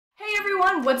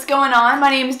everyone, what's going on? My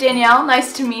name is Danielle,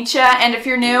 nice to meet ya, and if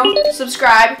you're new,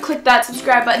 subscribe, click that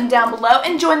subscribe button down below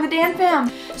and join the Dan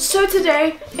fam. So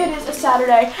today, it is a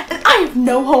Saturday, and I have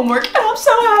no homework, and I'm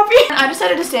so happy. And I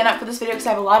decided to stand up for this video because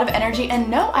I have a lot of energy, and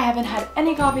no, I haven't had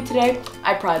any coffee today.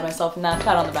 I pride myself in that,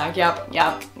 pat on the back, yep.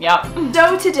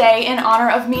 So today, in honor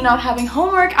of me not having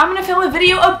homework, I'm gonna film a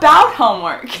video about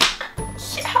homework.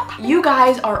 Yeah. You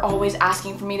guys are always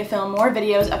asking for me to film more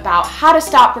videos about how to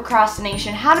stop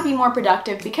procrastination, how to be more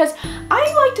productive, because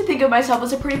I like to think of myself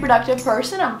as a pretty productive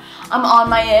person. I'm on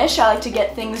my ish, I like to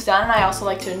get things done, and I also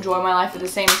like to enjoy my life at the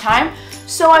same time.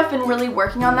 So I've been really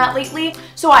working on that lately.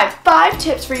 So I have 5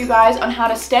 tips for you guys on how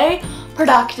to stay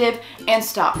productive and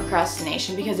stop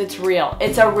procrastination, because it's real.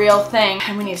 It's a real thing,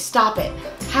 and we need to stop it.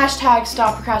 Hashtag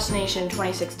stop procrastination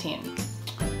 2016.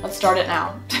 Let's start it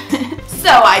now. So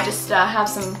I just have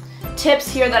some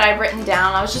tips here that I've written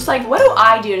down. I was just like, what do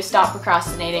I do to stop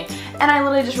procrastinating? And I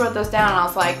literally just wrote those down and I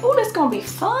was like, oh, this is gonna be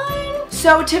fun.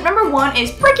 So tip number 1 is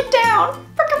break it down.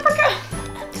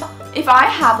 If I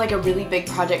have like a really big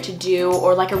project to do,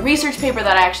 or like a research paper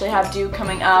that I actually have due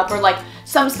coming up, or like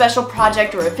some special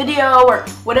project or a video or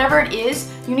whatever it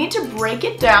is, you need to break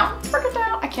it down,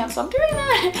 I can't stop doing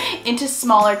that, into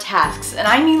smaller tasks. And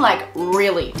I mean like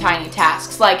really tiny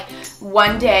tasks. Like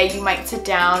one day you might sit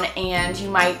down and you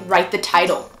might write the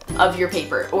title of your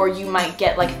paper, or you might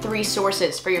get like 3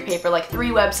 sources for your paper, like 3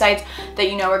 websites that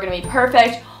you know are gonna be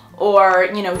perfect. Or,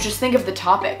 you know, just think of the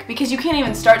topic, because you can't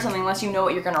even start something unless you know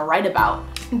what you're gonna write about.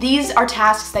 These are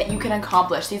tasks that you can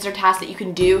accomplish. These are tasks that you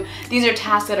can do. These are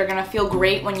tasks that are gonna feel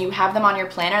great when you have them on your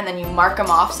planner and then you mark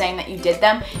them off saying that you did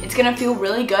them. It's gonna feel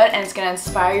really good and it's gonna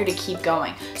inspire you to keep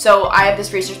going. So I have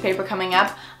this research paper coming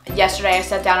up. Yesterday I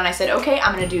sat down and I said, okay,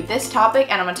 I'm gonna do this topic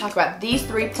and I'm gonna talk about these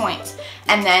 3 points.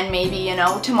 And then maybe, you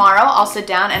know, tomorrow I'll sit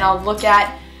down and I'll look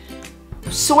at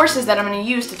sources that I'm going to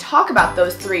use to talk about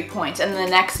those 3 points, and then the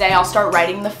next day I'll start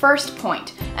writing the first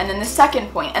point and then the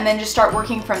second point and then just start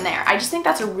working from there. I just think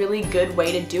that's a really good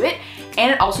way to do it,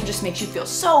 and it also just makes you feel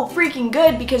so freaking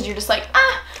good because you're just like,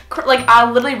 like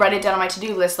I'll literally write it down on my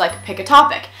to-do list, like pick a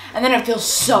topic, and then it feels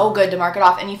so good to mark it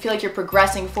off and you feel like you're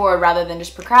progressing forward rather than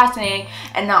just procrastinating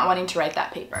and not wanting to write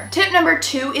that paper. Tip number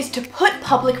 2 is to put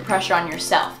public pressure on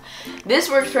yourself. This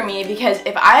works for me because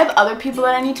if I have other people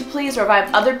that I need to please, or if I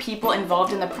have other people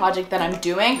involved in the project that I'm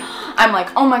doing, I'm like,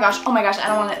 oh my gosh, I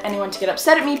don't want anyone to get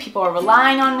upset at me. People are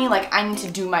relying on me, like I need to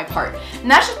do my part.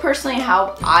 And that's just personally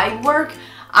how I work.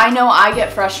 I know I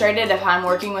get frustrated if I'm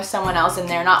working with someone else and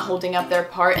they're not holding up their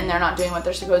part and they're not doing what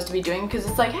they're supposed to be doing, because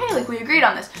it's like, hey, like we agreed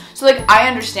on this. So like I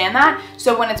understand that.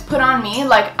 So when it's put on me,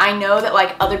 like I know that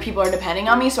like other people are depending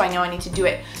on me, so I know I need to do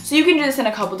it. So you can do this in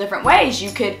a couple different ways. You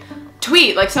could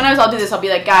tweet, like sometimes I'll do this, I'll be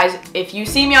like, guys, if you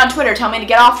see me on Twitter, tell me to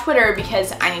get off Twitter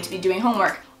because I need to be doing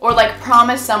homework. Or like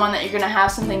promise someone that you're gonna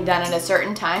have something done at a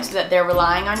certain time so that they're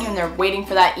relying on you and they're waiting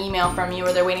for that email from you,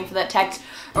 or they're waiting for that text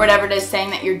or whatever it is saying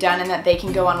that you're done and that they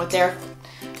can go on with their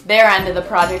end of the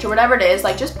project or whatever it is.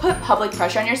 Like just put public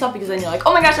pressure on yourself, because then you're like,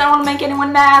 oh my gosh, I don't wanna make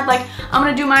anyone mad, like I'm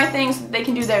gonna do my things so they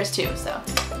can do theirs too. So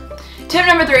tip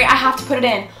number 3, I have to put it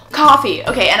in, coffee.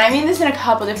 Okay, and I mean this in a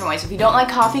couple different ways. If you don't like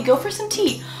coffee, go for some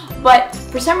tea. But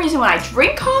for some reason when I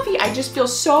drink coffee, I just feel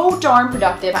so darn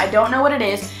productive. I don't know what it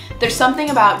is. There's something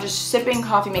about just sipping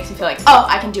coffee makes me feel like, oh,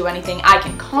 I can do anything. I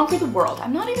can conquer the world.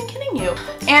 I'm not even kidding you.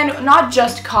 And not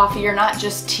just coffee or not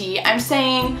just tea. I'm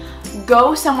saying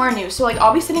go somewhere new. So like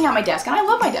I'll be sitting at my desk, and I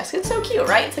love my desk. It's so cute,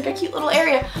 right? It's like a cute little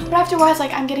area. But after a while, it's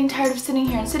like I'm getting tired of sitting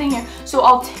here and sitting here. So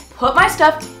I'll put my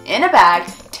stuff in a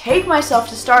bag, take myself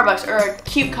to Starbucks or a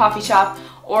cute coffee shop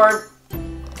or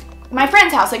my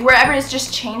friend's house, like wherever it is.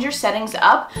 Just change your settings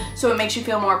up so it makes you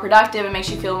feel more productive. It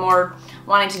makes you feel more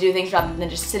wanting to do things rather than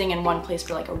just sitting in one place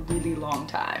for like a really long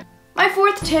time. My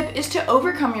 4th tip is to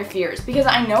overcome your fears, because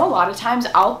I know a lot of times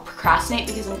I'll procrastinate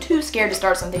because I'm too scared to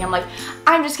start something. I'm like,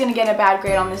 I'm just gonna get a bad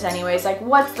grade on this anyways. Like,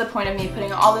 what's the point of me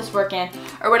putting all this work in,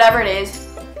 or whatever it is?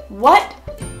 What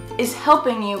is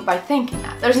helping you by thinking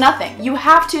that? There's nothing. You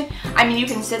have to, I mean, you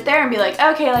can sit there and be like,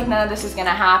 okay, like none of this is gonna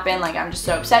happen, like I'm just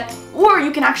so upset. Or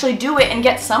you can actually do it and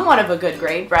get somewhat of a good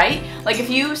grade, right? Like if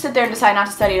you sit there and decide not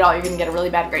to study at all, you're gonna get a really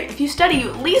bad grade. If you study, you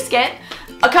at least get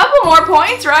a couple more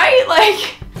points, right?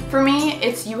 Like, for me,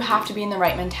 it's you have to be in the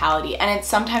right mentality, and it's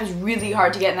sometimes really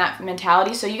hard to get in that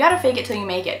mentality, so you gotta fake it till you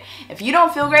make it. If you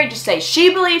don't feel great, just say,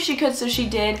 she believed she could, so she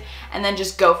did, and then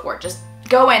just go for it. Just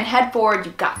go in, head forward,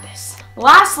 you got this.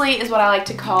 Lastly is what I like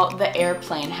to call the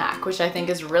airplane hack, which I think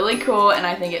is really cool, and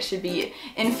I think it should be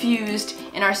infused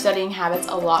in our studying habits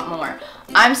a lot more.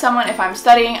 I'm someone, if I'm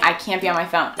studying, I can't be on my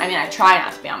phone. I mean, I try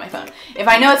not to be on my phone. If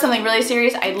I know it's something really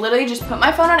serious, I literally just put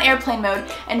my phone on airplane mode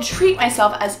and treat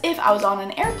myself as if I was on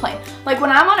an airplane. Like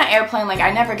when I'm on an airplane, like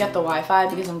I never get the Wi-Fi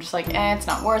because I'm just like, it's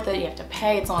not worth it. You have to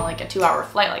pay. It's only like a 2-hour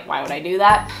flight. Like, why would I do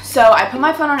that? So I put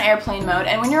my phone on airplane mode,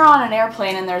 and when you're on an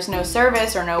airplane and there's no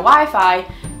service or no Wi-Fi,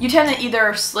 you tend to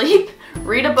either sleep,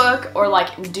 read a book, or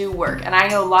like do work. And I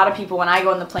know a lot of people, when I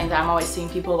go on the planes, I'm always seeing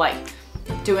people like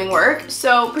doing work.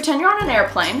 So pretend you're on an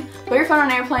airplane, put your phone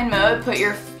on airplane mode, put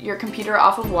your computer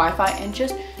off of Wi-Fi, and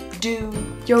just do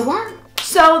your work.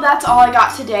 So that's all I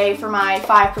got today for my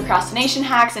 5 procrastination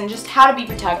hacks and just how to be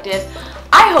productive.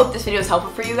 I hope this video was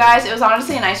helpful for you guys. It was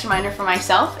honestly a nice reminder for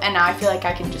myself, and now I feel like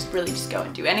I can just really just go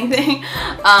and do anything.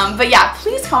 But yeah,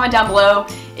 please comment down below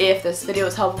if this video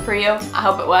was helpful for you. I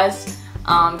hope it was,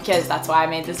 because that's why I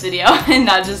made this video and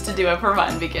not just to do it for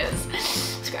fun, because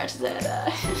scratch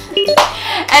that.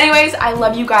 Anyways, I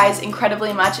love you guys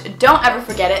incredibly much. Don't ever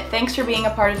forget it. Thanks for being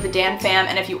a part of the Dan fam,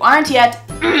 and if you aren't yet,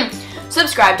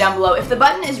 subscribe down below. If the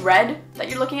button is red that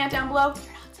you're looking at down below,